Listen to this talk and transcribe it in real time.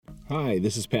Hi,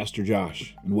 this is Pastor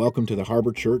Josh, and welcome to the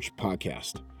Harbor Church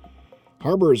podcast.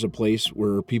 Harbor is a place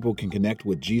where people can connect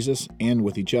with Jesus and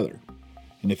with each other.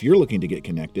 And if you're looking to get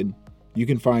connected, you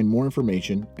can find more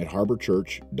information at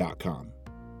harborchurch.com.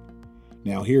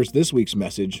 Now, here's this week's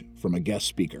message from a guest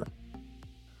speaker.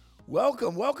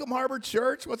 Welcome, Harbor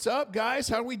Church. What's up, guys?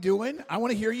 How are we doing? I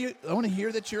want to hear you. I want to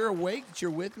hear that you're awake, that you're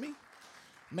with me.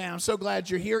 Man, I'm so glad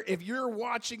you're here. If you're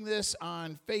watching this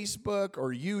on Facebook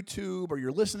or YouTube, or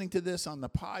you're listening to this on the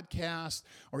podcast,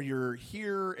 or you're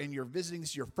here and you're visiting, this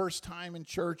is your first time in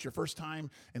church, your first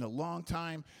time in a long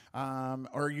time,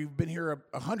 or you've been here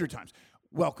 100 times,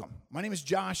 welcome. My name is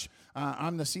Josh.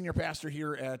 I'm the senior pastor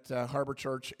here at Harbor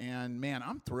Church, and man,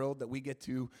 I'm thrilled that we get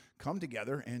to come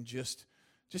together and just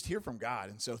hear from God.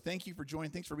 And so thank you for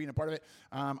joining. Thanks for being a part of it.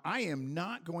 I am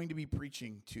not going to be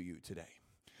preaching to you today.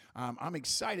 I'm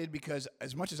excited because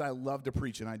as much as I love to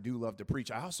preach, and I do love to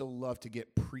preach, I also love to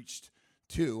get preached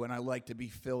to, and I like to be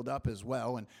filled up as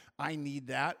well, and I need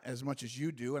that as much as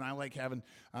you do, and I like having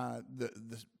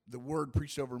the word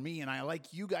preached over me, and I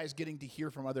like you guys getting to hear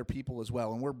from other people as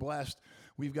well, and we're blessed.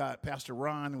 We've got Pastor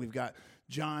Ron, we've got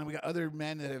John, we got other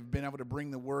men that have been able to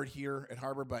bring the word here at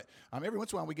Harbor, but every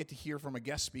once in a while we get to hear from a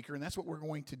guest speaker, and that's what we're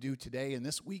going to do today. And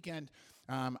this weekend,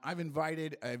 I've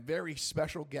invited a very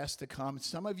special guest to come.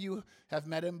 Some of you have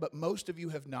met him, but most of you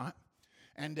have not.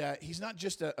 And he's not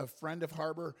just a friend of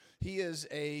Harbor, he is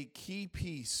a key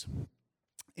piece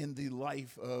in the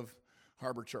life of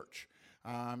Harbor Church.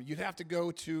 You'd have to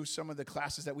go to some of the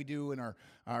classes that we do in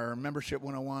our membership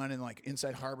 101 and like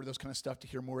Inside Harbor, those kind of stuff to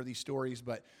hear more of these stories.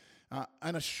 But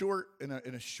in a short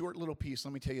little piece,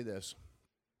 let me tell you this.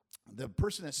 The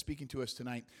person that's speaking to us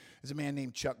tonight is a man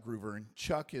named Chuck Groover, and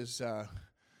Chuck is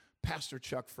Pastor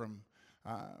Chuck from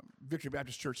Victory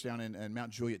Baptist Church down in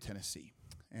Mount Juliet, Tennessee.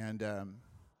 And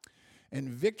in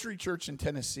Victory Church in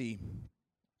Tennessee,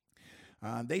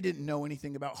 they didn't know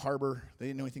anything about Harbor. They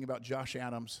didn't know anything about Josh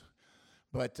Adams.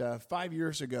 But 5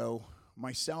 years ago,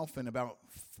 myself and about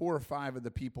 4 or 5 of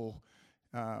the people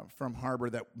from Harbor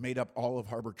that made up all of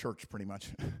Harbor Church pretty much,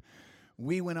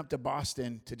 we went up to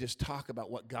Boston to just talk about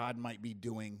what God might be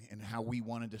doing and how we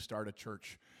wanted to start a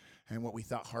church and what we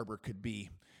thought Harbor could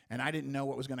be. And I didn't know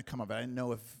what was going to come of it. I didn't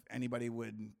know if anybody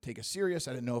would take us serious.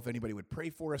 I didn't know if anybody would pray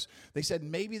for us. They said,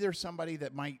 maybe there's somebody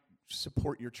that might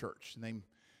support your church, and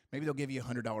maybe they'll give you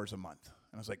 $100 a month.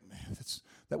 And I was like, man,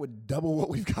 that would double what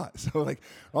we've got. So, like,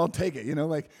 I'll take it,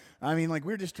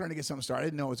 we're just trying to get something started. I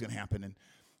didn't know what was going to happen. And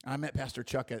I met Pastor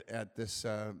Chuck at this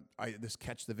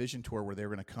Catch the Vision tour where they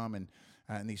were going to come, and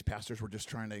these pastors were just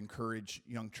trying to encourage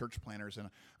young church planners. And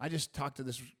I just talked to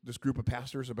this group of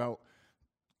pastors about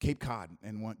Cape Cod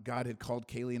and what God had called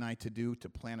Kaylee and I to do to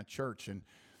plant a church. And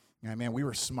man, we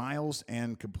were smiles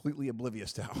and completely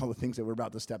oblivious to all the things that we're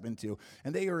about to step into.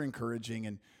 And they are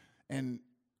encouraging. And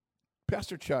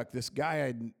Pastor Chuck, this guy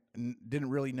I didn't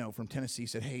really know from Tennessee,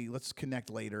 said, hey, let's connect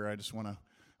later. I want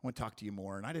to talk to you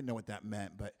more. And I didn't know what that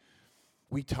meant, but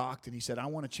we talked, and he said, I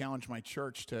want to challenge my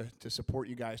church to support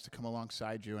you guys, to come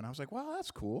alongside you. And I was like, well,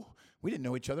 that's cool. We didn't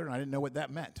know each other, and I didn't know what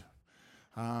that meant.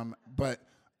 But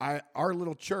our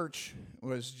little church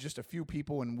was just a few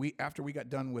people, and after we got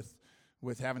done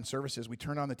with having services, we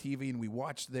turned on the TV and we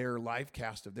watched their live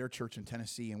cast of their church in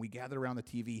Tennessee, and we gathered around the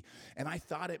TV, and I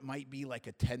thought it might be like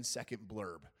a 10-second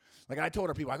blurb. Like I told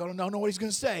our people, I don't know what he's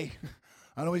going to say.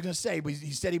 I don't know what he's going to say, but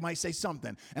he said he might say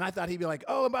something. And I thought he'd be like,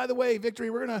 oh, and by the way, Victory,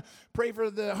 we're going to pray for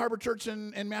the Harbor Church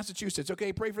in Massachusetts.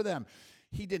 Okay, pray for them.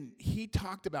 He didn't. He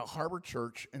talked about Harbor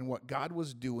Church and what God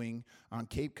was doing on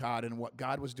Cape Cod and what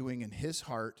God was doing in his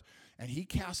heart. And he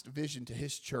cast vision to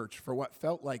his church for what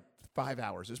felt like 5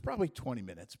 hours. It was probably 20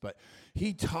 minutes. But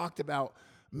he talked about,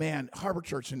 man, Harbor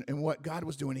Church and what God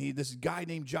was doing. This guy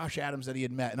named Josh Adams that he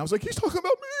had met. And I was like, he's talking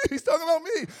about me. He's talking about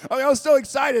me. I was so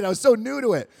excited. I was so new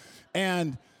to it.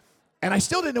 And I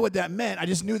still didn't know what that meant. I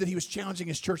just knew that he was challenging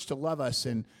his church to love us.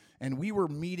 And we were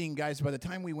meeting, guys, by the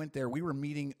time we went there, we were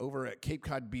meeting over at Cape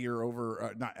Cod Beer,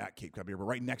 not at Cape Cod Beer, but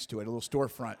right next to it, a little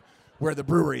storefront where the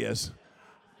brewery is.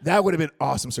 That would have been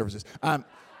awesome services.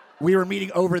 We were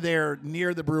meeting over there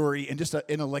near the brewery and just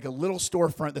in a little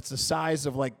storefront that's the size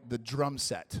of like the drum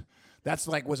set. That's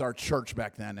was our church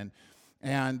back then.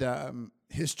 And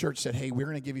his church said, hey, we're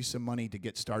going to give you some money to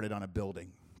get started on a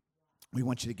building. We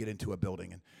want you to get into a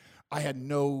building. And I had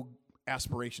no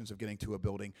aspirations of getting to a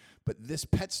building, but this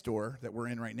pet store that we're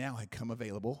in right now had come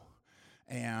available,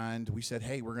 and we said,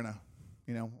 hey, we're gonna,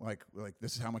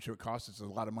 this is how much it would cost. It's a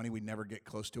lot of money. We'd never get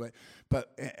close to it,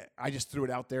 but I just threw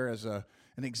it out there as an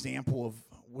example of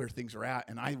where things are at,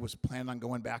 and I was planning on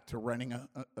going back to renting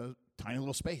a tiny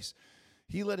little space.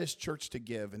 He led his church to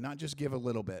give, and not just give a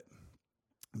little bit,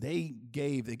 They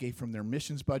gave from their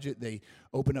missions budget. They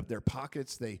opened up their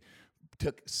pockets. They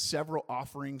took several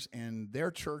offerings, and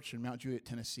their church in Mount Juliet,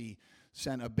 Tennessee,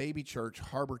 sent a baby church,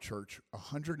 Harbor Church,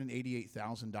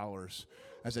 $188,000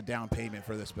 as a down payment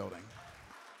for this building.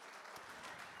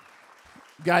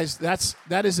 Guys,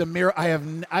 that is a miracle.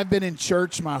 I've been in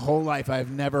church my whole life. I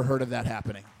have never heard of that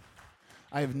happening.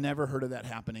 I have never heard of that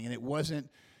happening, and it wasn't.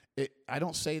 I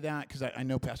don't say that because I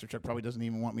know Pastor Chuck probably doesn't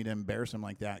even want me to embarrass him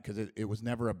like that, because it was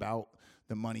never about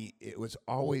the money. It was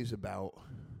always about,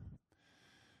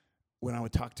 when I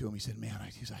would talk to him, he said, man, I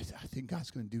think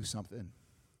God's going to do something.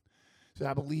 So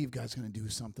I believe God's going to do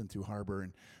something through Harbor.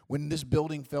 And when this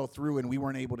building fell through and we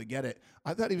weren't able to get it,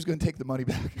 I thought he was going to take the money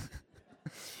back.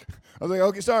 I was like,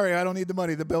 okay, sorry, I don't need the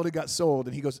money. The building got sold.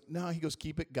 And he goes, no,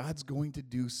 keep it. God's going to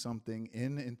do something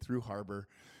in and through Harbor.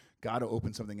 God will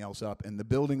open something else up. And the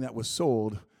building that was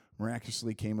sold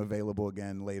miraculously came available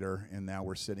again later, and now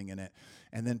we're sitting in it.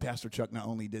 And then Pastor Chuck not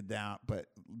only did that, but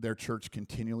their church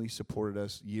continually supported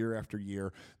us year after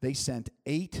year. They sent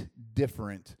 8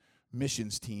 different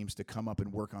missions teams to come up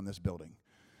and work on this building.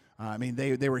 I mean,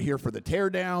 they were here for the tear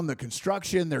down, the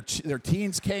construction. Their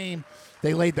teens came.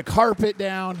 They laid the carpet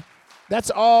down. That's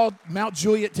all Mount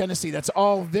Juliet, Tennessee. That's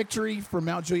all Victory for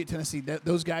Mount Juliet, Tennessee.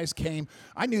 Those guys came.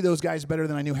 I knew those guys better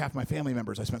than I knew half my family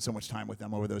members. I spent so much time with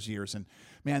them over those years. And,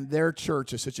 man, their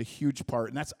church is such a huge part.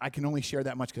 And I can only share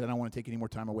that much because I don't want to take any more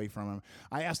time away from them.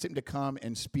 I asked him to come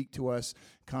and speak to us,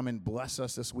 come and bless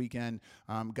us this weekend.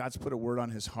 God's put a word on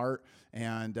his heart.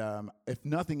 And if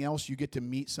nothing else, you get to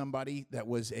meet somebody that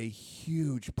was a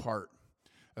huge part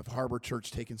of Harbor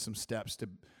Church taking some steps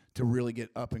to really get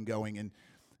up and going. And,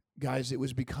 guys, it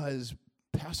was because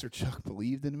Pastor Chuck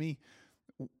believed in me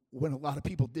when a lot of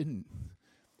people didn't.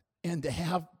 And to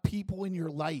have people in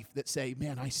your life that say,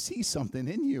 man, I see something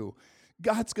in you.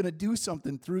 God's going to do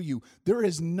something through you. There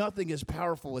is nothing as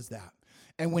powerful as that.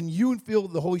 And when you feel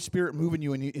the Holy Spirit moving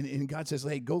you and God says,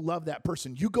 hey, go love that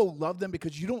person, you go love them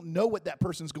because you don't know what that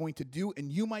person's going to do,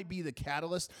 and you might be the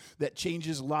catalyst that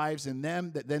changes lives in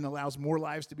them, that then allows more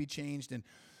lives to be changed. And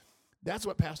that's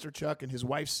what Pastor Chuck and his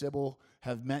wife Sybil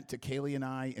have meant to Kaylee and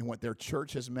I, and what their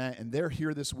church has meant. And they're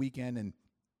here this weekend, and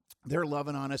they're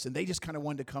loving on us, and they just kind of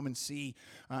wanted to come and see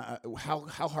how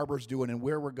Harbor's doing and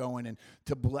where we're going, and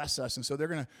to bless us. And so they're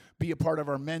going to be a part of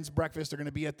our men's breakfast. They're going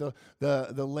to be at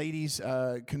the ladies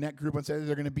connect group on Saturday.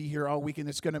 They're going to be here all weekend.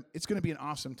 It's going to be an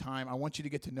awesome time. I want you to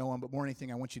get to know them, but more than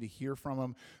anything, I want you to hear from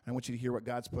them. I want you to hear what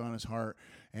God's put on his heart,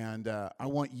 and I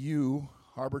want you,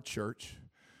 Harbor Church,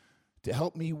 to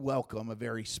help me welcome a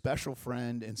very special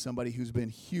friend and somebody who's been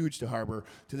huge to Harbor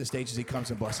to the stage as he comes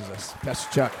and blesses us.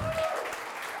 Pastor Chuck.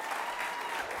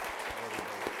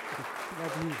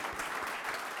 Love you.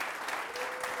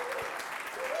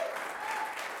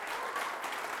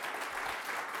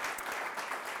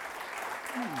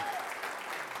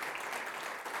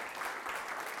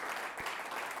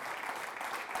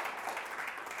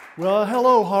 Well,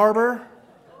 hello, Harbor.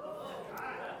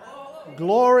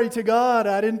 Glory to God.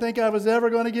 I didn't think I was ever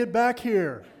going to get back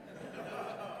here.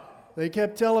 They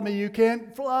kept telling me, you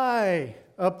can't fly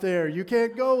up there. You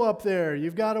can't go up there.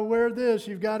 You've got to wear this.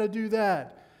 You've got to do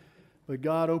that. But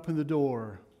God opened the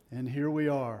door, and here we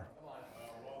are.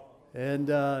 And,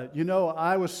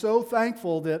 I was so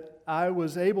thankful that I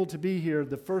was able to be here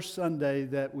the first Sunday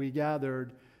that we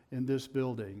gathered in this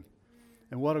building.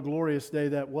 And what a glorious day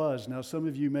that was. Now, some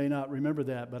of you may not remember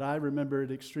that, but I remember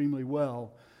it extremely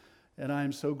well. And I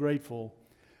am so grateful.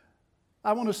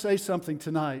 I want to say something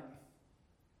tonight.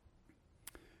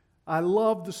 I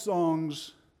love the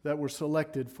songs that were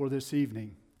selected for this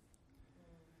evening,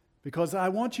 because I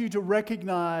want you to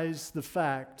recognize the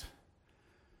fact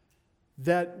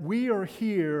that we are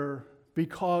here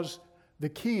because the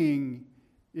King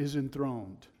is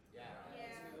enthroned.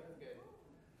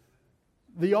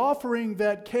 The offering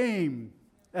that came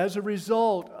as a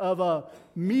result of a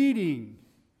meeting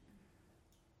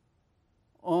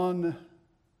on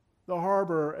the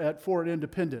harbor at Fort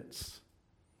Independence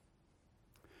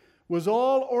was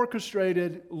all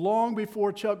orchestrated long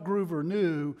before Chuck Groover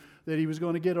knew that he was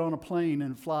going to get on a plane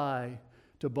and fly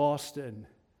to Boston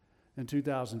in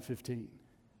 2015.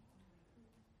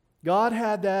 God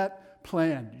had that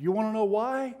planned. You want to know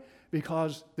why?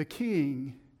 Because the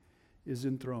King is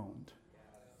enthroned.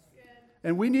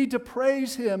 And we need to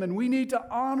praise Him, and we need to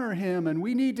honor Him, and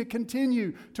we need to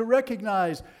continue to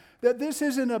recognize that this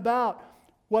isn't about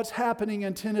what's happening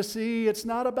in Tennessee. It's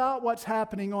not about what's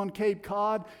happening on Cape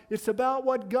Cod. It's about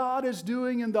what God is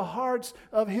doing in the hearts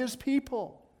of His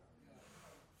people.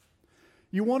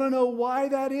 You want to know why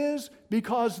that is?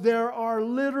 Because there are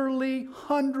literally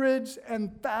hundreds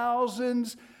and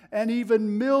thousands and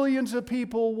even millions of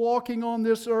people walking on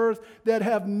this earth that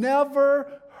have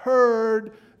never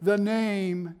heard the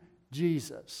name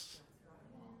Jesus.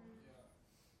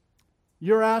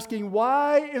 You're asking,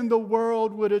 why in the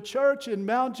world would a church in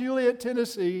Mount Juliet,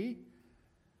 Tennessee,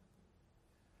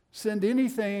 send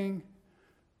anything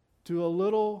to a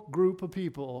little group of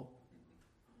people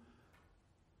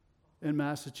in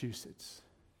Massachusetts?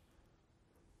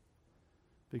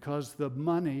 Because the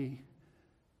money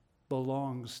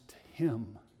belongs to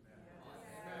Him,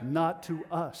 not to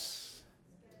us.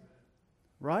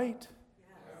 Right?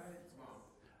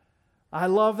 I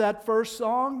love that first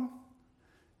song.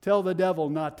 Tell the devil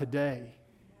not today.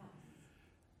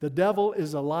 The devil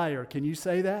is a liar. Can you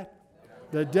say that?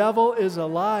 The devil is a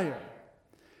liar.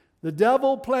 The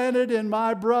devil planted in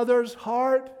my brother's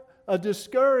heart a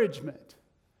discouragement.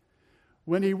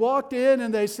 When he walked in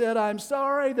and they said, "I'm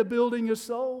sorry, the building is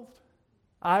sold."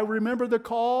 I remember the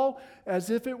call as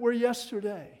if it were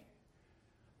yesterday.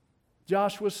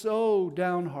 Josh was so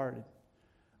downhearted.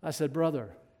 I said,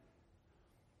 "Brother,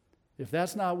 if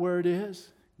that's not where it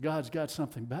is, God's got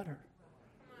something better."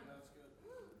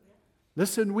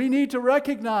 Listen, we need to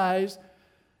recognize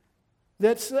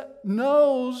that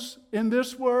no's in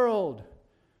this world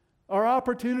are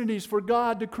opportunities for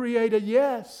God to create a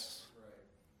yes.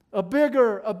 A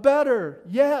bigger, a better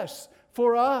yes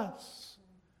for us.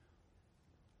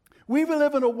 We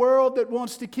live in a world that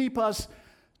wants to keep us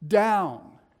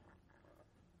down.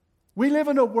 We live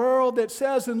in a world that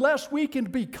says unless we can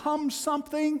become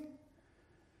something,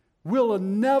 we'll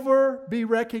never be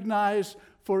recognized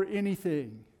for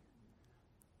anything.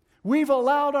 We've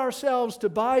allowed ourselves to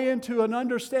buy into an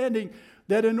understanding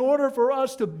that in order for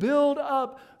us to build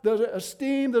up the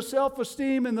esteem, the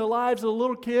self-esteem in the lives of the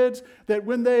little kids, that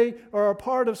when they are a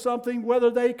part of something, whether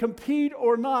they compete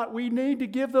or not, we need to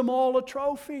give them all a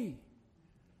trophy.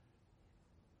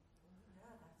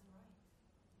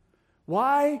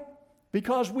 Why?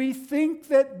 Because we think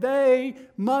that they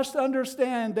must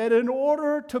understand that in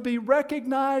order to be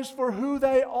recognized for who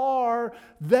they are,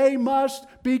 they must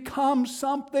become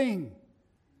something.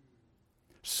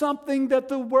 Something that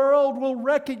the world will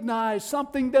recognize,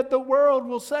 something that the world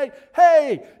will say,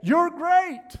 "Hey, you're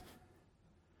great."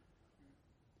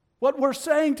 What we're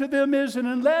saying to them is, and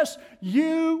unless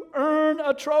you earn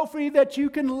a trophy that you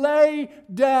can lay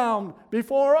down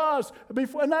before us,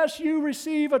 unless you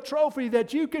receive a trophy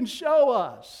that you can show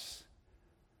us,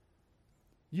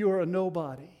 you are a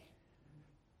nobody.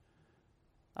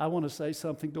 I want to say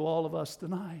something to all of us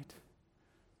tonight.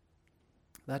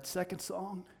 That second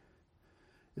song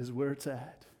is where it's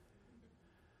at.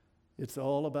 It's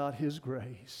all about His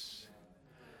grace.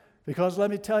 Because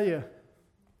let me tell you,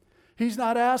 He's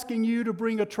not asking you to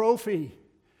bring a trophy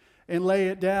and lay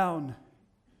it down.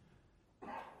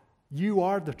 You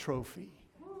are the trophy.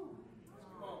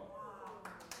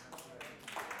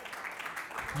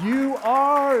 You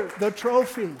are the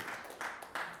trophy.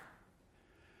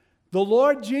 The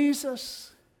Lord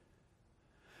Jesus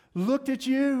looked at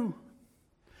you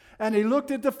and He looked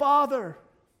at the Father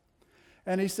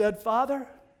and He said, "Father,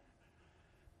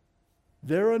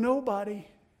 they're a nobody.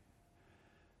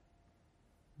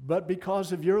 But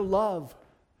because of your love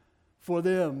for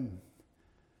them,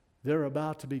 they're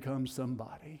about to become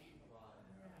somebody."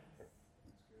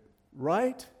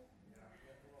 Right?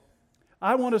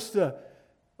 I want us to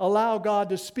allow God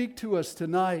to speak to us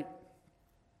tonight.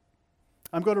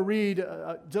 I'm going to read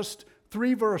just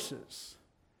 3 verses.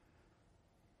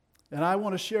 And I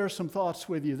want to share some thoughts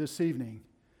with you this evening.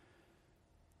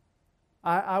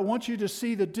 I want you to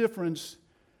see the difference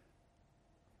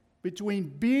between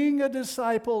being a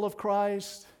disciple of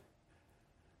Christ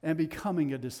and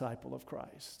becoming a disciple of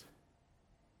Christ.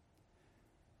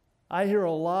 I hear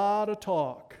a lot of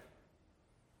talk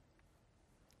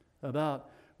about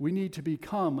we need to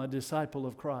become a disciple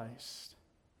of Christ.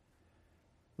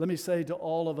 Let me say to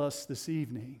all of us this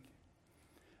evening,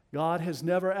 God has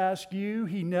never asked you,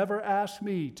 He never asked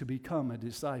me to become a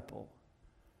disciple.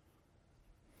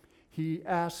 He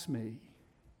asked me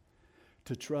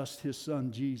to trust His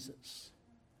Son Jesus.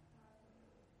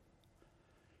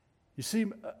 You see,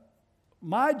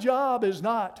 my job is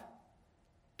not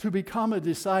to become a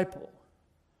disciple.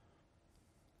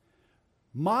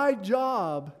 My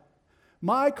job,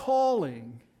 my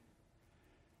calling,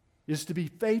 is to be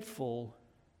faithful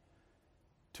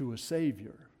to a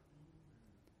Savior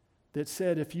that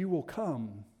said, "If you will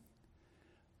come,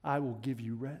 I will give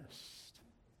you rest.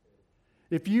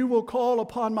 If you will call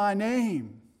upon my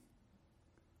name,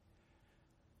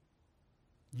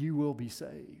 you will be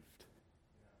saved.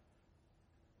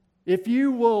 If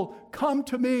you will come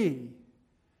to me,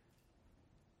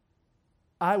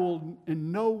 I will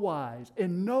in no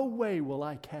way will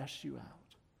I cast you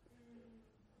out.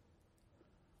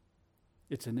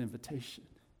 It's an invitation.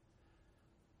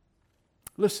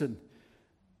 Listen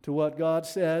to what God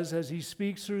says as He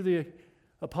speaks through the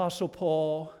Apostle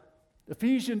Paul.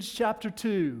 Ephesians chapter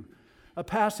 2, a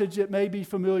passage that may be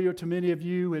familiar to many of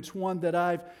you. It's one that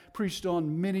I've preached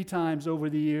on many times over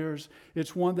the years.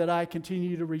 It's one that I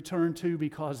continue to return to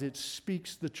because it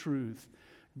speaks the truth,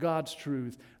 God's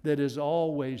truth, that is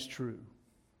always true.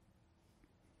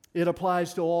 It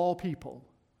applies to all people,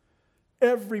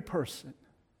 every person.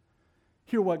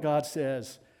 Hear what God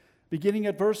says, beginning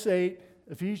at verse 8,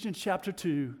 Ephesians chapter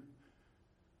 2,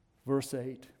 verse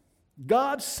 8.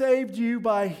 God saved you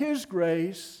by His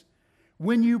grace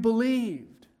when you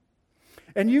believed.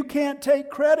 And you can't take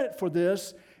credit for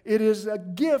this. It is a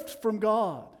gift from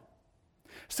God.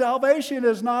 Salvation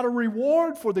is not a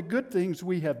reward for the good things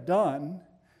we have done,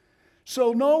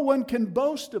 so no one can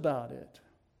boast about it.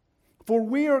 For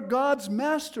we are God's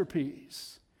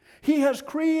masterpiece. He has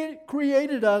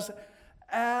created us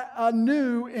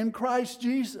anew in Christ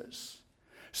Jesus,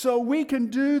 so we can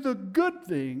do the good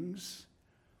things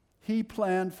He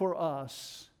planned for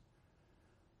us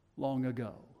long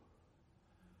ago.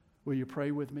 Will you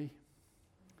pray with me?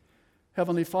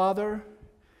 Heavenly Father,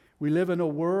 we live in a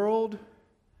world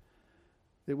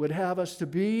that would have us to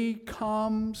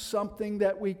become something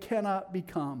that we cannot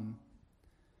become.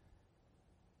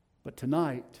 But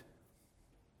tonight,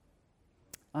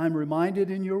 I'm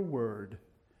reminded in your word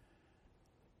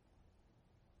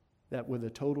that with a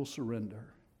total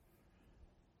surrender,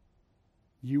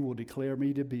 you will declare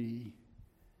me to be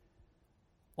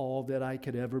all that I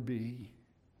could ever be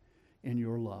in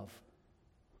your love.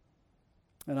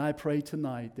 And I pray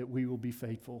tonight that we will be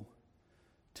faithful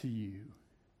to you.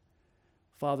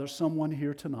 Father, someone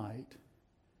here tonight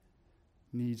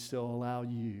needs to allow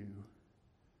you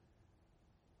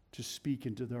to speak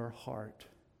into their heart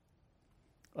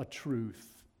a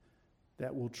truth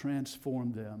that will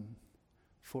transform them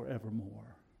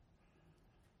forevermore.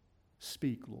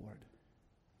 Speak, Lord.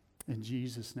 In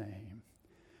Jesus' name,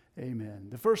 amen.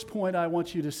 The first point I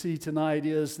want you to see tonight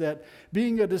is that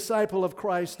being a disciple of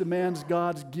Christ demands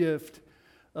God's gift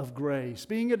of grace.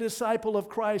 Being a disciple of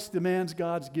Christ demands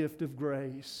God's gift of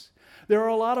grace. There are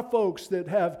a lot of folks that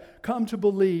have come to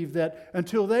believe that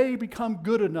until they become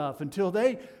good enough, until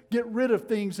they get rid of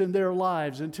things in their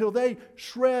lives, until they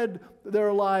shred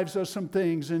their lives of some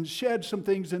things and shed some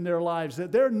things in their lives,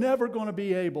 that they're never going to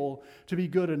be able to be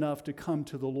good enough to come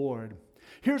to the Lord.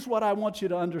 Here's what I want you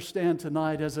to understand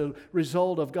tonight as a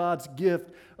result of God's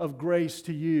gift of grace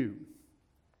to you.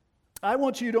 I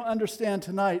want you to understand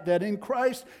tonight that in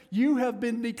Christ you have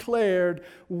been declared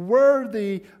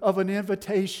worthy of an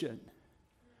invitation.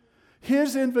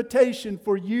 His invitation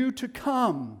for you to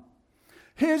come.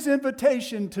 His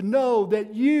invitation to know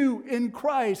that you in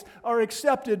Christ are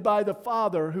accepted by the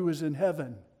Father who is in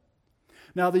heaven.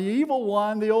 Now the evil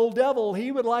one, the old devil,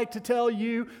 he would like to tell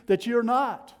you that you're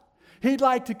not. He'd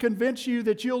like to convince you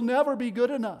that you'll never be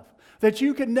good enough, that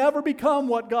you can never become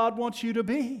what God wants you to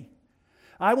be.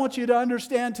 I want you to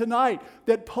understand tonight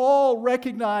that Paul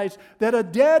recognized that a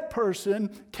dead person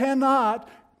cannot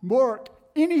work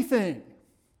anything.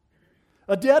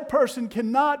 A dead person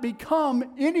cannot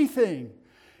become anything.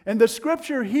 And the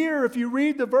scripture here, if you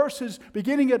read the verses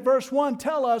beginning at verse 1,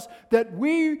 tell us that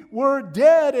we were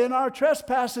dead in our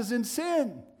trespasses and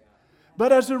sin.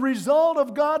 But as a result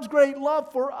of God's great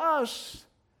love for us,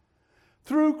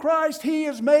 through Christ, He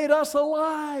has made us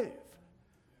alive.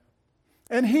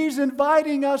 And He's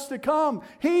inviting us to come.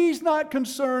 He's not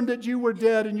concerned that you were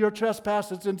dead in your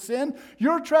trespasses and sin.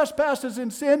 Your trespasses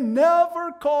and sin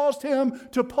never caused Him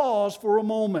to pause for a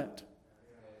moment.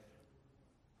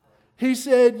 He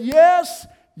said, yes,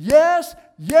 yes,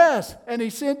 yes. And He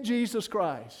sent Jesus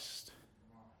Christ.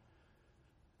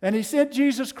 And He sent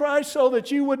Jesus Christ so that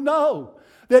you would know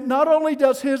that not only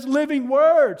does His living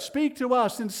word speak to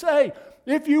us and say,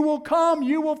 if you will come,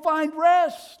 you will find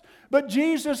rest. But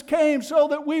Jesus came so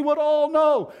that we would all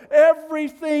know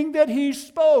everything that He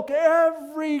spoke,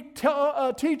 every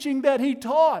teaching that He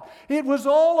taught. It was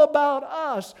all about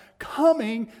us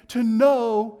coming to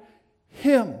know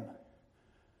Him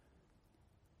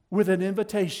with an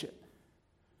invitation.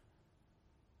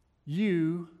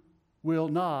 You will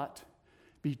not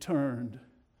be turned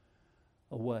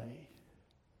away.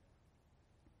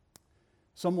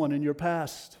 Someone in your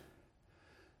past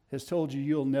has told you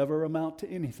you'll never amount to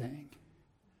anything.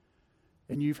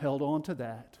 And you've held on to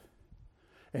that.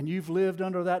 And you've lived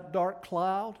under that dark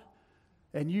cloud.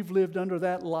 And you've lived under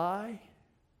that lie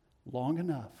long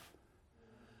enough.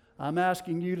 I'm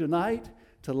asking you tonight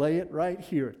to lay it right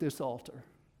here at this altar.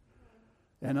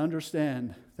 and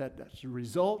understand that as a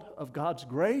result of God's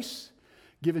grace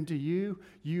given to you,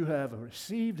 you have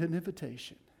received an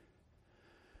invitation.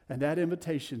 And that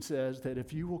invitation says that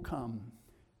if you will come,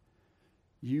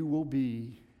 you will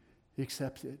be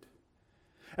accepted.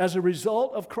 As a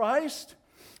result of Christ,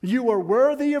 you are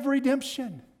worthy of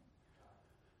redemption.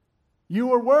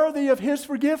 You are worthy of His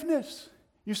forgiveness.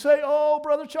 You say, oh,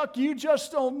 Brother Chuck, you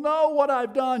just don't know what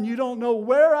I've done. You don't know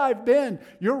where I've been.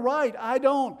 You're right, I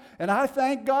don't. And I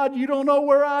thank God you don't know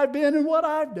where I've been and what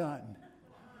I've done.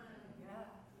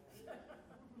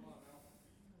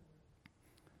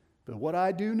 But what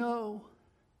I do know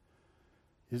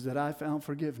is that I found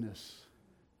forgiveness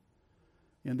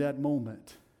in that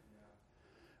moment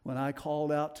when I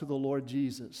called out to the Lord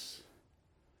Jesus.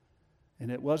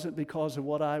 And it wasn't because of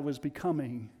what I was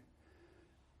becoming.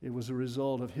 It was a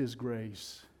result of His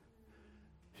grace,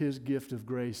 His gift of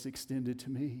grace extended to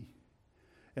me.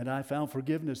 And I found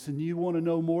forgiveness. And you want to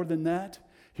know more than that?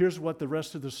 Here's what the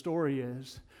rest of the story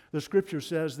is. The Scripture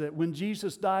says that when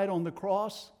Jesus died on the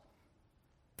cross,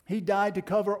 He died to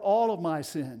cover all of my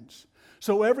sins.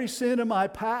 So every sin in my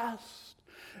past,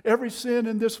 every sin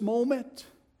in this moment,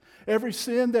 every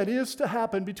sin that is to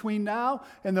happen between now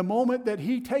and the moment that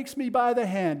He takes me by the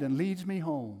hand and leads me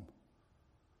home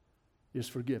is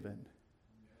forgiven.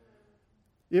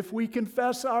 If we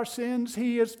confess our sins,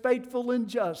 He is faithful and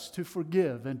just to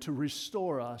forgive and to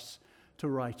restore us to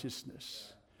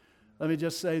righteousness. Let me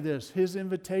just say this. His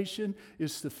invitation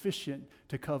is sufficient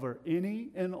to cover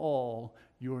any and all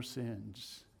your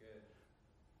sins.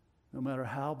 No matter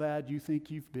how bad you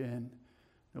think you've been,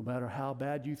 no matter how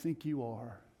bad you think you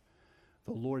are,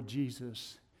 the Lord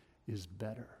Jesus is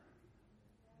better.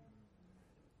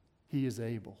 He is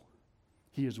able.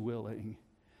 He is willing.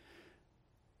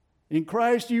 In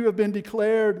Christ you have been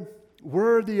declared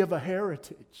worthy of a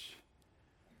heritage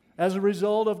as a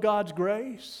result of God's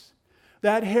grace.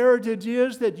 That heritage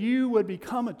is that you would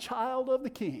become a child of the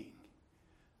King.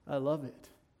 I love it.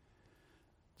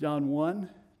 John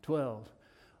 1:12.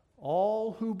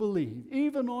 All who believe,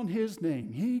 even on His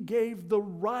name, He gave the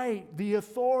right, the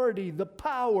authority, the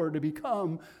power to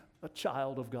become a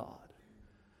child of God.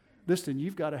 Listen,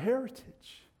 you've got a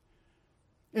heritage.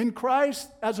 In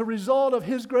Christ, as a result of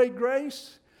His great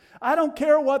grace, I don't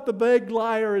care what the big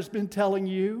liar has been telling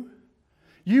you.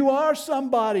 You are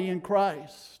somebody in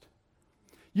Christ.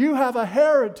 You have a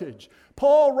heritage.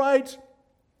 Paul writes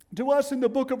to us in the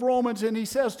book of Romans, and he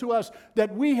says to us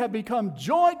that we have become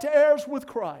joint heirs with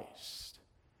Christ.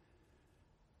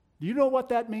 Do you know what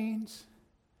that means?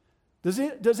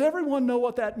 Does everyone know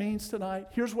what that means tonight?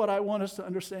 Here's what I want us to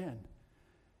understand.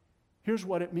 Here's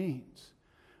what it means.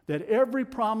 That every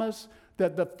promise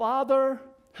that the Father,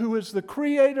 who is the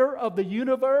creator of the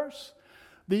universe,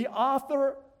 the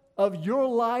author of your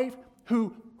life,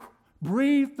 who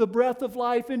breathed the breath of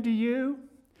life into you,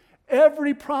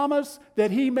 every promise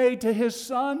that He made to His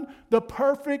Son, the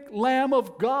perfect Lamb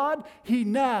of God, He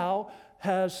now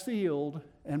has sealed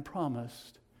and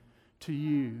promised to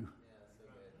you.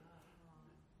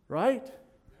 Right?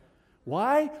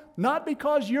 Why? Not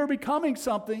because you're becoming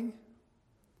something,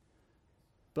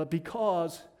 but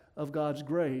because of God's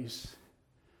grace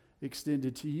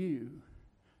extended to you.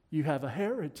 You have a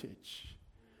heritage.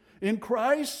 In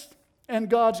Christ and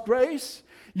God's grace,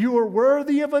 you are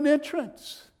worthy of an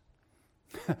entrance.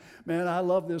 Man, I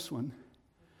love this one.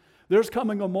 There's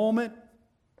coming a moment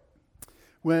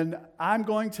when I'm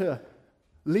going to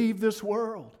leave this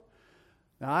world.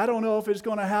 Now, I don't know if it's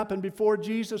going to happen before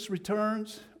Jesus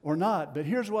returns or not, but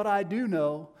here's what I do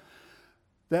know.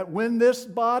 That when this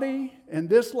body and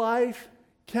this life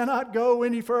cannot go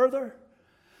any further,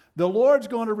 the Lord's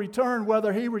going to return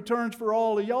whether He returns for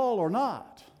all of y'all or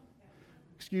not.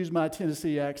 Excuse my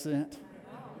Tennessee accent.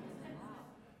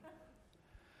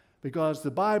 Because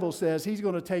the Bible says He's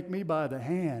going to take me by the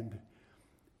hand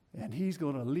and He's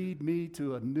going to lead me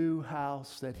to a new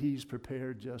house that He's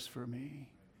prepared just for me.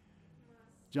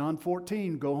 John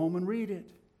 14, go home and read it.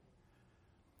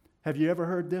 Have you ever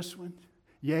heard this one?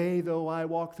 Yea, though I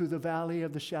walk through the valley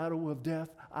of the shadow of death,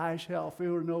 I shall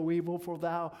fear no evil, for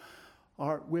Thou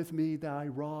art with me, Thy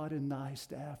rod and Thy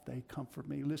staff, they comfort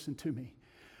me. Listen to me.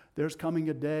 There's coming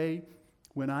a day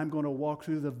when I'm going to walk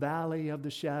through the valley of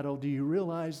the shadow. Do you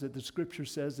realize that the Scripture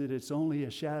says that it's only a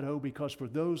shadow? Because for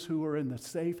those who are in the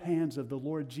safe hands of the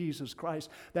Lord Jesus Christ,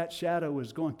 that shadow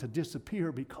is going to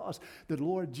disappear because the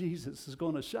Lord Jesus is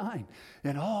going to shine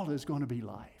and all is going to be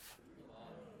life.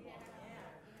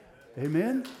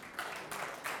 Amen?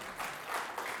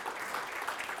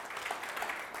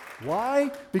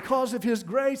 Why? Because of His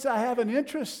grace, I have an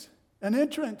entrance. And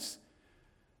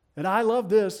And I love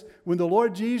this. When the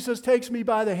Lord Jesus takes me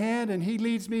by the hand and He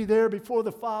leads me there before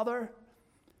the Father,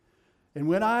 and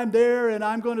when I'm there and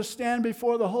I'm going to stand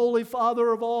before the Holy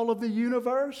Father of all of the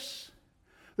universe,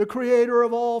 the Creator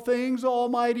of all things,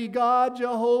 Almighty God,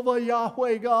 Jehovah,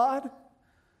 Yahweh God,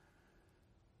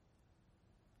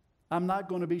 I'm not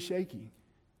going to be shaking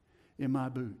in my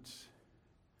boots.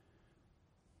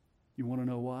 You want to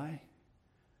know why?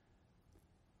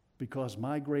 Because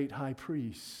my great high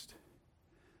priest,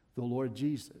 the Lord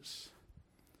Jesus,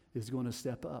 is going to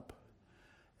step up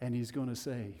and He's going to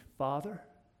say, Father,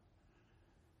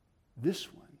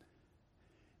 this one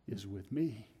is with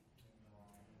me.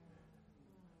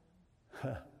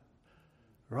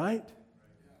 Right?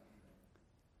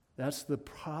 That's the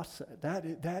process.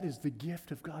 That is the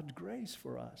gift of God's grace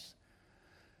for us.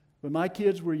 When my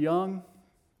kids were young,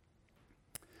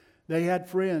 they had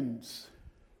friends.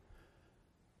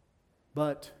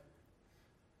 But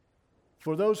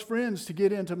for those friends to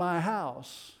get into my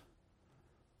house,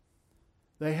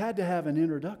 they had to have an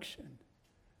introduction.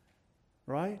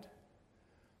 Right?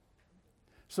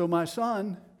 So my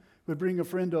son would bring a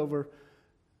friend over.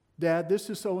 Dad,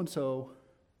 this is so-and-so.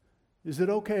 Is it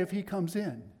okay if he comes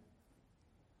in?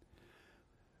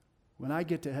 When I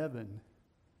get to heaven,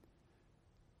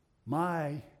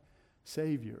 my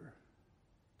Savior,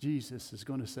 Jesus, is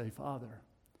going to say, Father,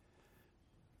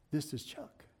 this is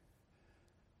Chuck.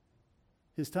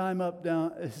 His time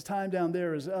down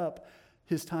there is up.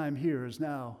 His time here is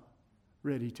now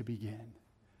ready to begin.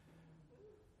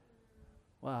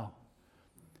 Wow.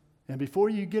 And before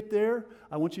you get there,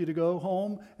 I want you to go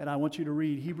home and I want you to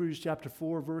read Hebrews chapter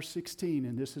 4, verse 16.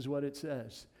 And this is what it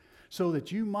says. So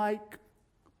that you might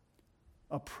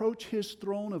approach His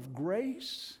throne of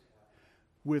grace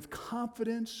with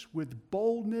confidence, with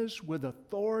boldness, with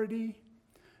authority,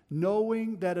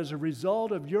 knowing that as a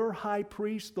result of your high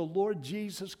priest, the Lord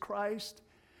Jesus Christ,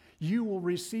 you will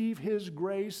receive His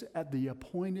grace at the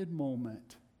appointed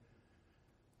moment,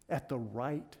 at the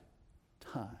right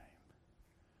time.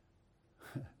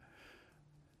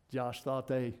 Josh thought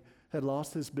they had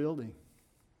lost this building.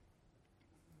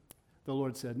 The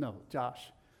Lord said, no,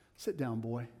 Josh, sit down,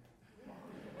 boy.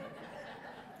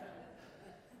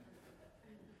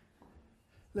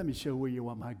 Let me show you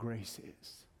what my grace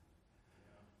is.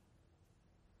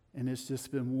 And it's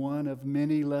just been one of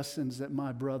many lessons that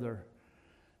my brother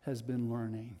has been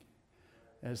learning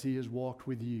as he has walked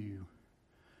with you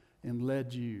and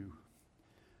led you,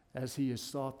 as he has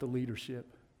sought the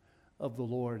leadership of the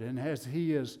Lord, and as he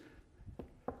has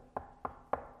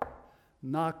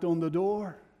knocked on the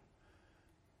door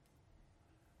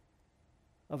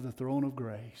of the throne of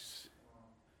grace.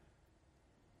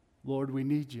 Lord, we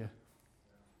need you.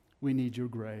 We need your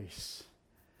grace.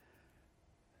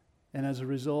 And as a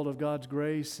result of God's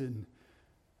grace and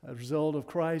a result of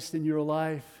Christ in your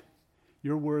life,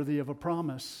 you're worthy of a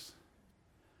promise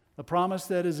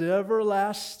that is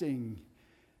everlasting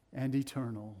and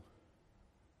eternal.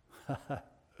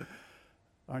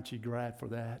 Aren't you glad for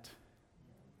that?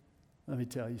 Let me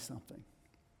tell you something.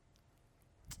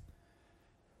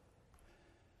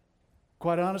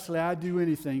 Quite honestly, I'd do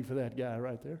anything for that guy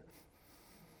right there.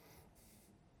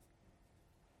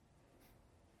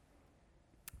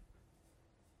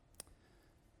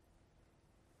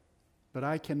 But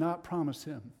I cannot promise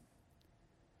him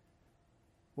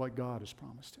what God has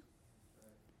promised him.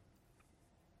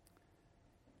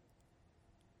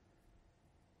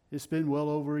 It's been well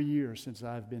over a year since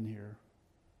I've been here.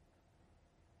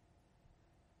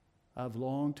 I've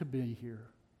longed to be here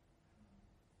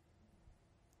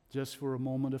just for a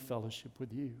moment of fellowship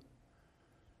with you.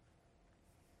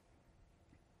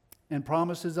 And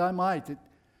promise as I might that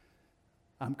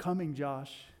I'm coming,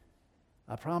 Josh.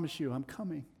 I promise you, I'm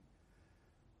coming.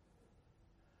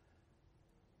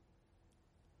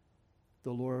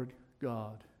 The Lord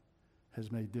God has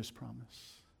made this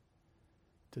promise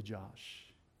to Josh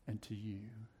and to you.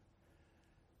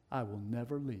 I will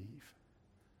never leave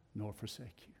nor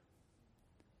forsake you.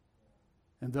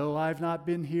 And though I've not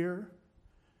been here,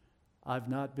 I've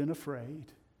not been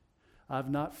afraid. I've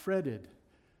not fretted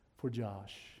for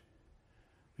Josh,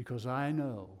 because I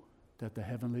know that the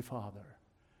Heavenly Father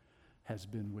has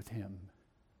been with him,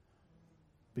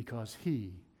 because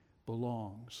he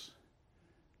belongs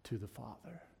to the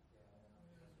Father.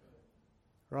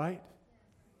 Right?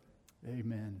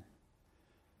 Amen.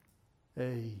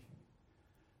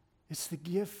 It's the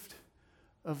gift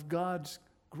of God's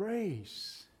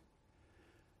grace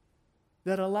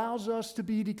that allows us to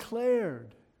be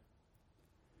declared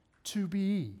to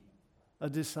be a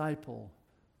disciple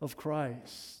of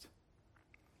Christ.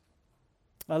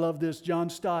 I love this. John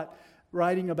Stott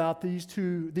writing about these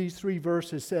three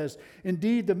verses, says,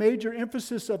 "Indeed, the major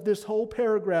emphasis of this whole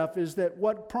paragraph is that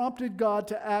what prompted God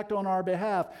to act on our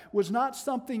behalf was not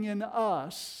something in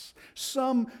us,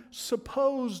 some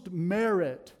supposed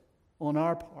merit on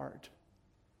our part,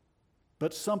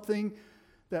 but something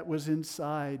that was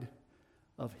inside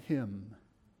of Him."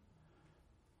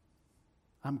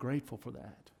 I'm grateful for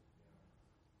that.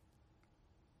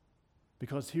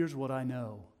 Because here's what I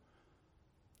know.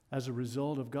 As a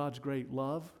result of God's great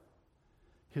love,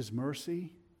 His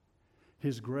mercy,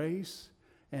 His grace,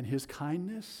 and His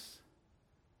kindness,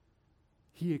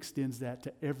 He extends that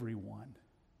to everyone.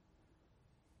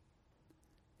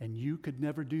 And you could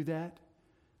never do that,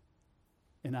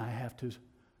 and I have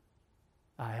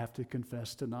to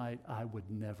confess tonight, I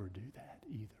would never do that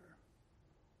either.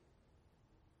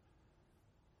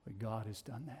 But God has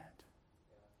done that.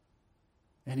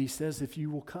 And He says, if you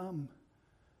will come,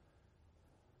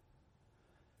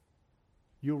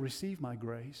 you'll receive my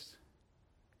grace.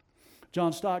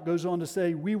 John Stott goes on to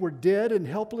say, "We were dead and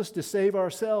helpless to save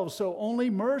ourselves, so only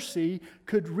mercy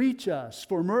could reach us.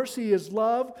 For mercy is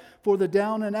love for the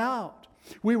down and out.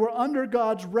 We were under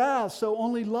God's wrath, so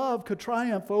only love could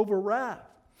triumph over wrath.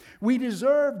 We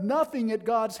deserved nothing at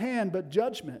God's hand but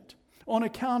judgment on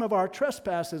account of our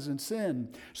trespasses and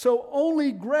sin. So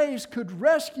only grace could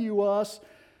rescue us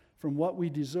from what we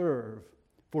deserve.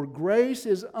 For grace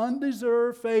is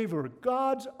undeserved favor,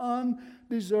 God's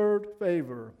undeserved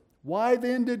favor. Why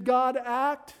then did God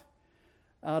act?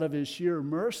 Out of His sheer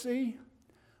mercy,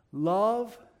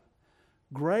 love,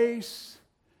 grace,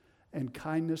 and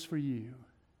kindness for you.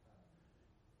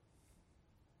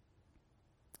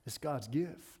 It's God's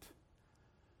gift.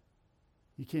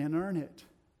 You can't earn it.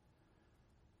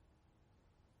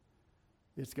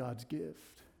 It's God's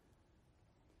gift.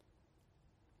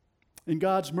 In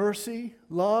God's mercy,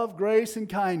 love, grace, and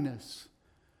kindness,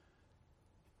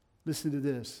 listen to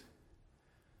this.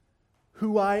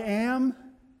 Who I am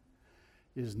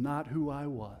is not who I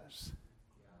was.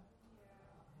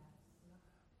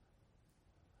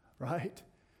 Right?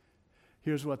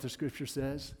 Here's what the Scripture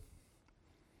says.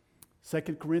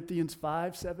 2 Corinthians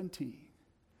 5:17.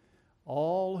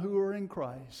 All who are in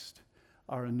Christ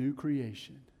are a new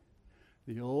creation.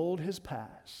 The old has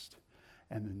passed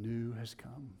and the new has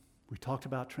come. We talked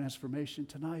about transformation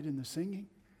tonight in the singing.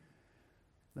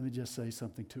 Let me just say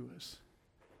something to us.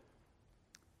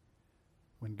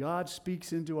 When God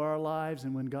speaks into our lives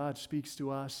and when God speaks to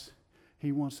us,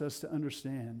 He wants us to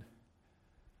understand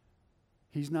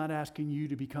He's not asking you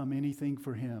to become anything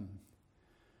for Him.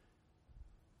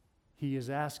 He is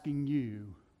asking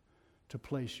you to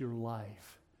place your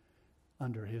life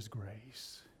under His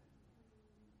grace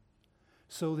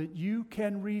so that you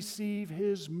can receive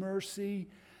His mercy,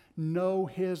 know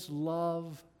His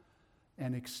love,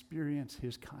 and experience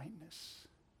His kindness.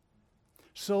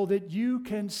 So that you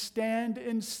can stand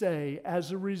and say,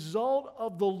 as a result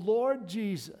of the Lord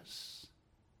Jesus,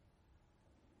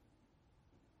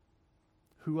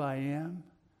 who I am,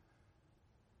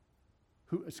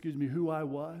 who I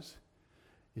was,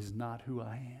 is not who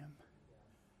I am.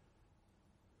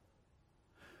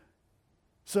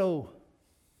 So,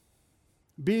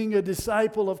 being a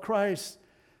disciple of Christ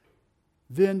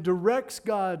then directs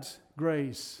God's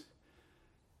grace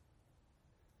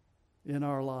in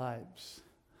our lives.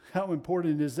 How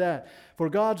important is that? For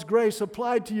God's grace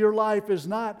applied to your life is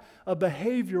not a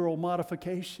behavioral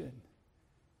modification.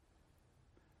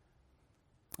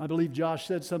 I believe Josh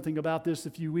said something about this a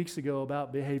few weeks ago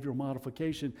about behavioral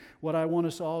modification. What I want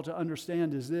us all to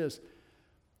understand is this.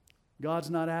 God's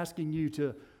not asking you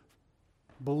to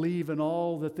believe in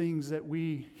all the things that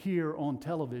we hear on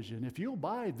television. If you'll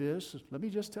buy this, let me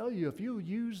just tell you, if you'll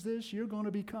use this, you're going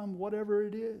to become whatever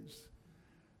it is.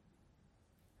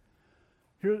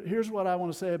 Here's what I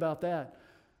want to say about that.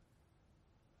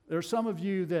 There are some of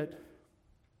you that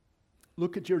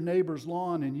look at your neighbor's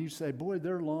lawn and you say, boy,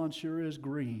 their lawn sure is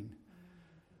green.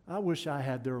 I wish I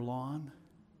had their lawn.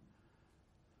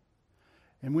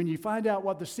 And when you find out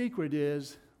what the secret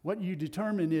is, what you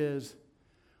determine is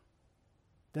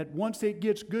that once it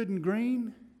gets good and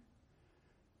green,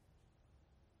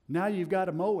 now you've got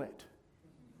to mow it.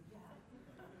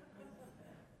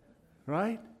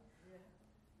 Right?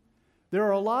 There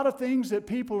are a lot of things that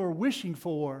people are wishing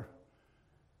for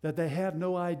that they have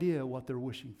no idea what they're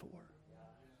wishing for.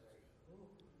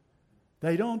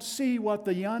 They don't see what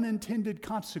the unintended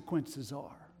consequences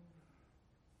are.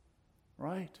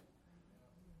 Right?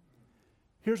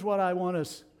 Here's what I want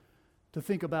us to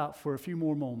think about for a few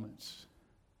more moments.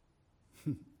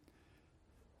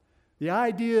 The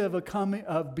idea of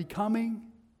becoming,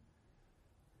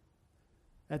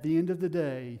 at the end of the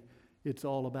day, it's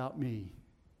all about me.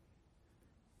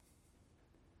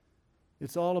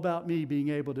 It's all about me being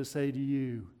able to say to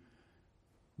you,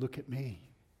 look at me.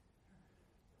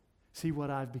 See what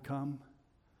I've become.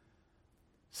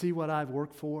 See what I've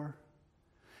worked for.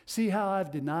 See how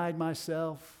I've denied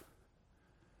myself.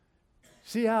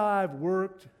 See how I've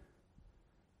worked.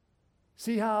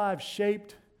 See how I've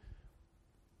shaped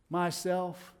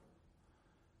myself.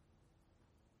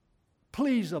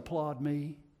 Please applaud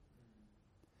me.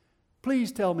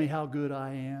 Please tell me how good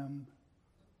I am.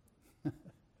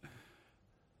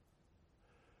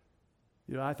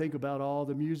 I think about all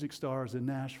the music stars in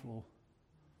Nashville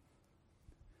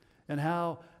and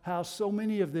how so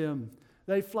many of them,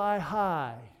 they fly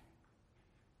high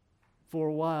for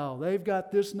a while. They've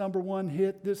got this number one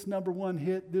hit, this number one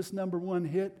hit, this number one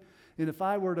hit. And if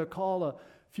I were to call a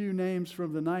few names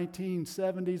from the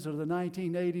 1970s or the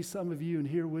 1980s, some of you in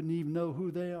here wouldn't even know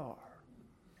who they are.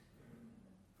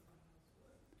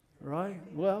 Right?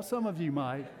 Well, some of you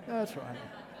might. That's right.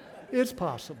 It's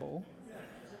possible.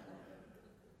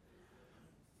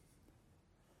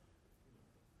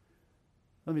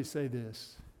 Let me say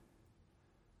this.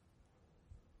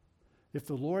 If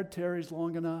the Lord tarries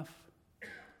long enough,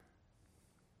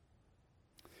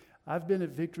 I've been at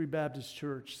Victory Baptist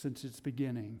Church since its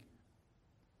beginning.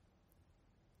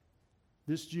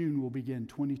 This June will begin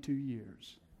 22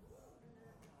 years.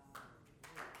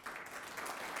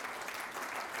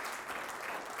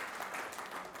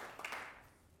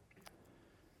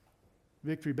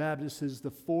 Victory Baptist is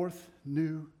the fourth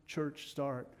new church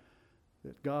start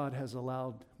that God has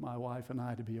allowed my wife and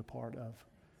I to be a part of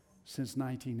since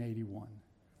 1981.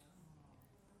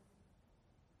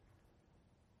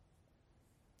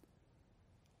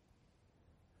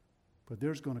 But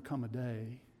there's going to come a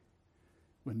day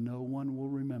when no one will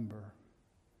remember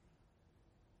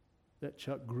that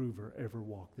Chuck Groover ever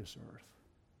walked this earth.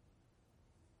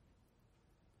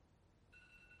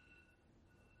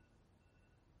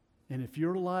 And if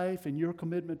your life and your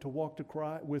commitment to walk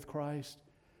with Christ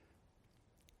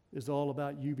is all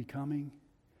about you becoming,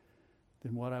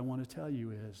 then what I want to tell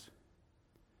you is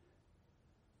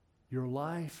your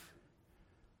life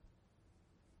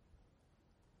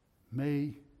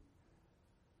may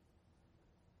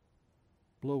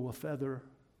blow a feather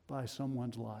by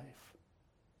someone's life,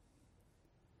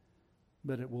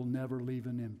 but it will never leave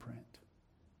an imprint.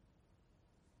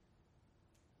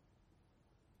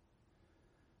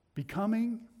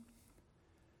 Becoming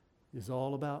is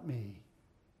all about me.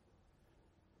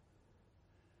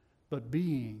 But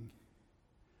being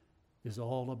is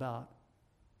all about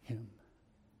Him.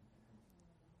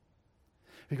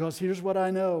 Because here's what I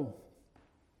know.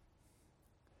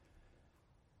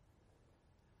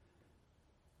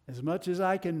 As much as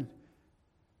I can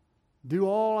do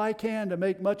all I can to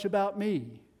make much about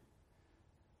me,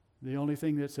 the only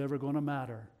thing that's ever going to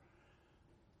matter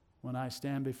when I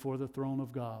stand before the throne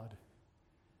of God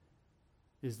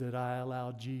is that I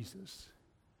allowed Jesus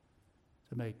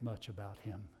to make much about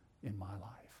Him in my life.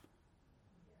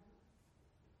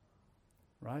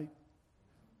 Right?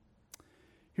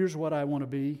 Here's what I want to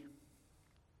be.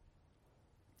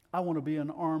 I want to be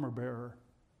an armor bearer.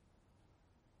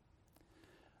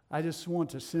 I just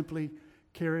want to simply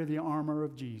carry the armor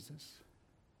of Jesus.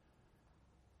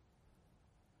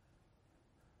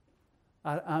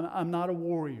 I'm not a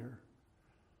warrior.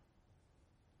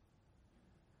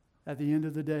 At the end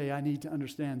of the day, I need to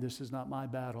understand this is not my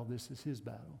battle, this is His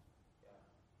battle.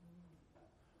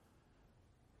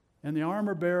 And the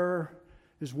armor bearer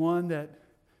is one that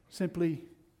simply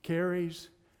carries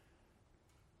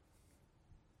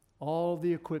all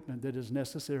the equipment that is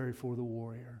necessary for the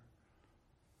warrior.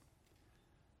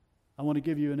 I want to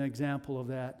give you an example of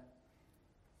that.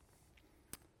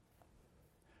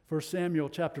 1 Samuel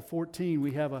chapter 14,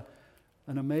 we have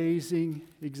an amazing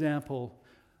example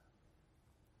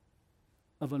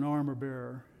of an armor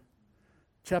bearer.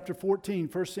 Chapter 14,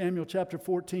 1 Samuel chapter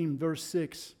 14, verse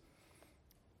 6.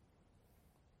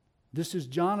 This is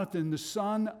Jonathan, the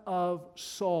son of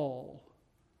Saul.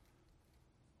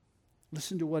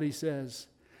 Listen to what he says.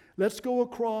 Let's go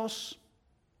across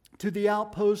to the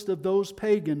outpost of those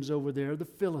pagans over there, the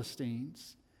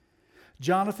Philistines.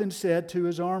 Jonathan said to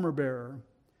his armor bearer,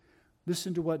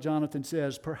 listen to what Jonathan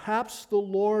says, perhaps the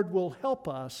Lord will help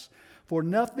us, for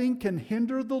nothing can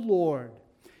hinder the Lord.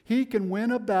 He can win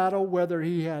a battle whether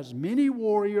he has many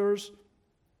warriors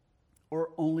or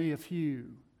only a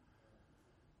few.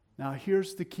 Now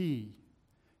here's the key.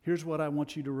 Here's what I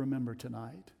want you to remember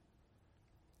tonight.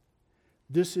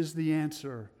 This is the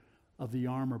answer of the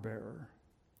armor bearer.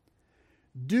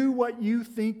 Do what you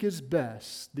think is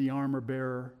best, the armor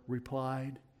bearer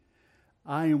replied.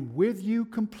 I am with you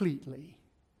completely,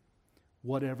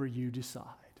 whatever you decide.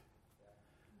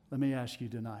 Let me ask you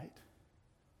tonight,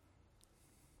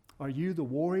 are you the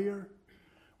warrior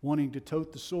wanting to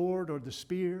tote the sword or the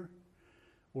spear?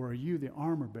 Or are you the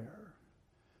armor bearer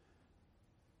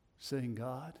saying,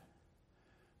 God,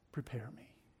 prepare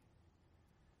me.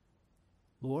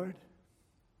 Lord,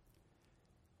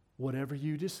 whatever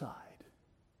you decide,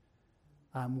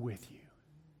 I'm with you.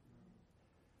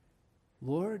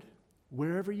 Lord,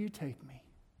 wherever you take me,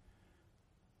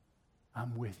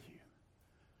 I'm with you.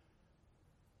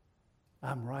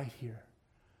 I'm right here.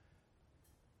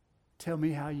 Tell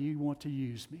me how you want to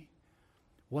use me.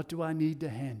 What do I need to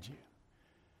hand you?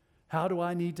 How do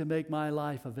I need to make my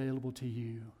life available to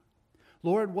you?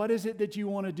 Lord, what is it that you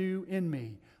want to do in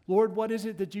me? Lord, what is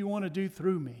it that you want to do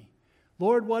through me?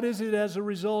 Lord, what is it as a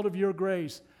result of your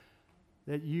grace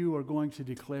that you are going to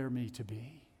declare me to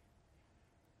be?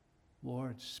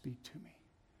 Lord, speak to me.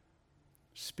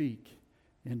 Speak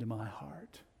into my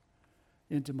heart,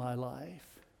 into my life.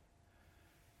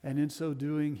 And in so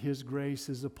doing, His grace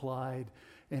is applied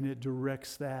and it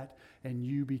directs that, and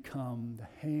you become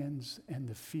the hands and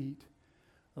the feet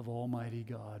of Almighty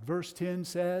God. Verse 10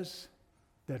 says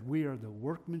that we are the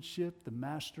workmanship, the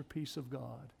masterpiece of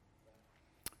God.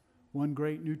 One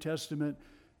great New Testament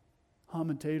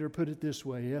commentator put it this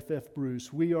way, F.F.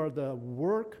 Bruce, we are the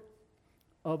work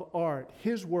of art,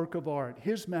 His work of art,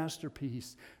 His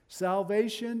masterpiece.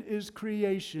 Salvation is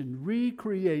creation,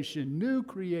 recreation, new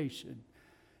creation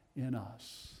in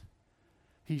us.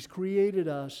 He's created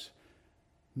us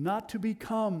not to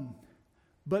become,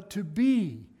 but to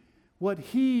be what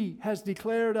He has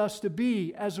declared us to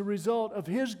be as a result of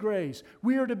His grace.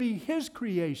 We are to be His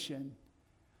creation,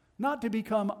 not to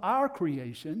become our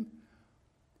creation,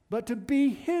 but to be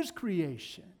His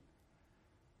creation.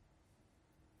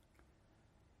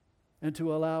 And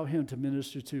to allow Him to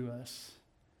minister to us.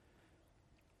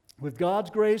 With God's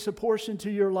grace apportioned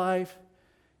to your life,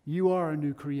 you are a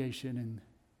new creation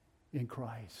in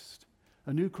Christ.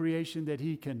 A new creation that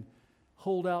He can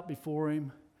hold out before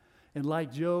Him. And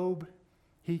like Job,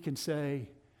 He can say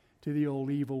to the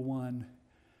old evil one,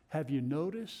 have you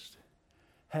noticed?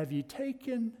 Have you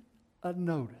taken a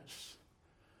notice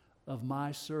of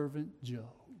my servant Job?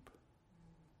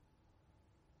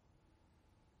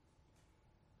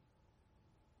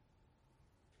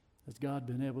 Has God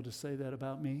been able to say that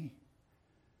about me?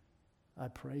 I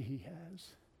pray He has.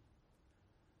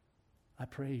 I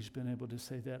pray He's been able to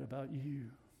say that about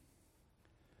you.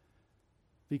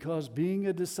 Because being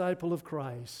a disciple of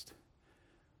Christ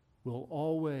will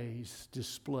always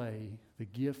display the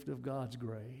gift of God's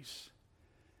grace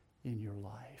in your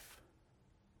life.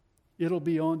 It'll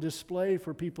be on display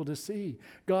for people to see.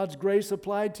 God's grace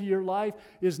applied to your life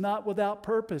is not without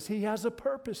purpose. He has a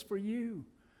purpose for you.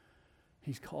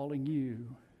 He's calling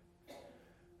you.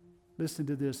 Listen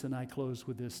to this, and I close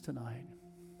with this tonight.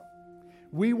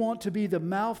 We want to be the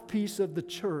mouthpiece of the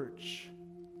church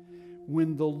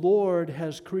when the Lord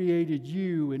has created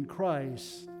you in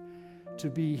Christ to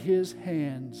be His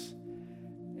hands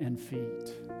and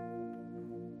feet.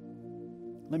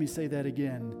 Let me say that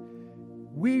again.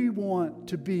 We want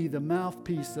to be the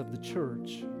mouthpiece of the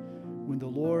church when the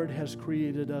Lord has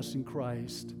created us in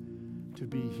Christ to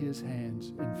be His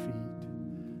hands and feet.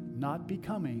 Not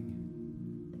becoming,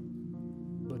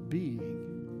 but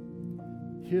being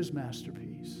His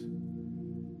masterpiece,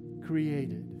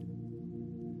 created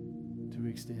to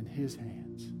extend His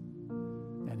hands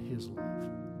and His love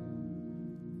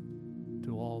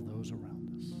to all those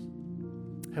around us.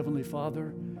 Heavenly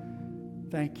Father,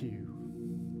 thank You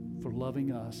for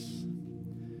loving us.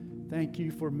 Thank You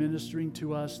for ministering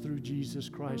to us through Jesus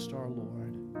Christ our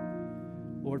Lord.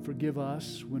 Lord, forgive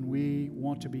us when we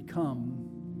want to become,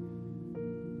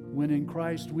 when in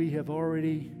Christ we have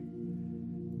already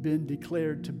been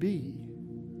declared to be.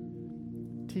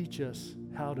 Teach us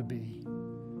how to be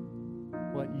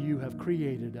what You have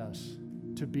created us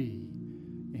to be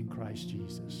in Christ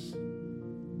Jesus.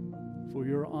 For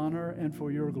Your honor and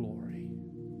for Your glory.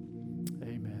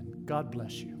 Amen. God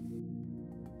bless you.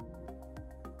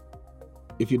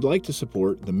 If you'd like to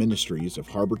support the ministries of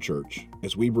Harbor Church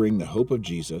as we bring the hope of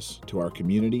Jesus to our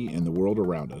community and the world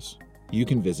around us, you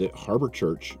can visit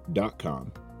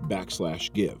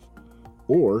harborchurch.com/give,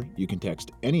 or you can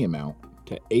text any amount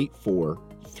to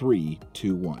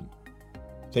 84321.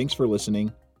 Thanks for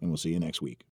listening, and we'll see you next week.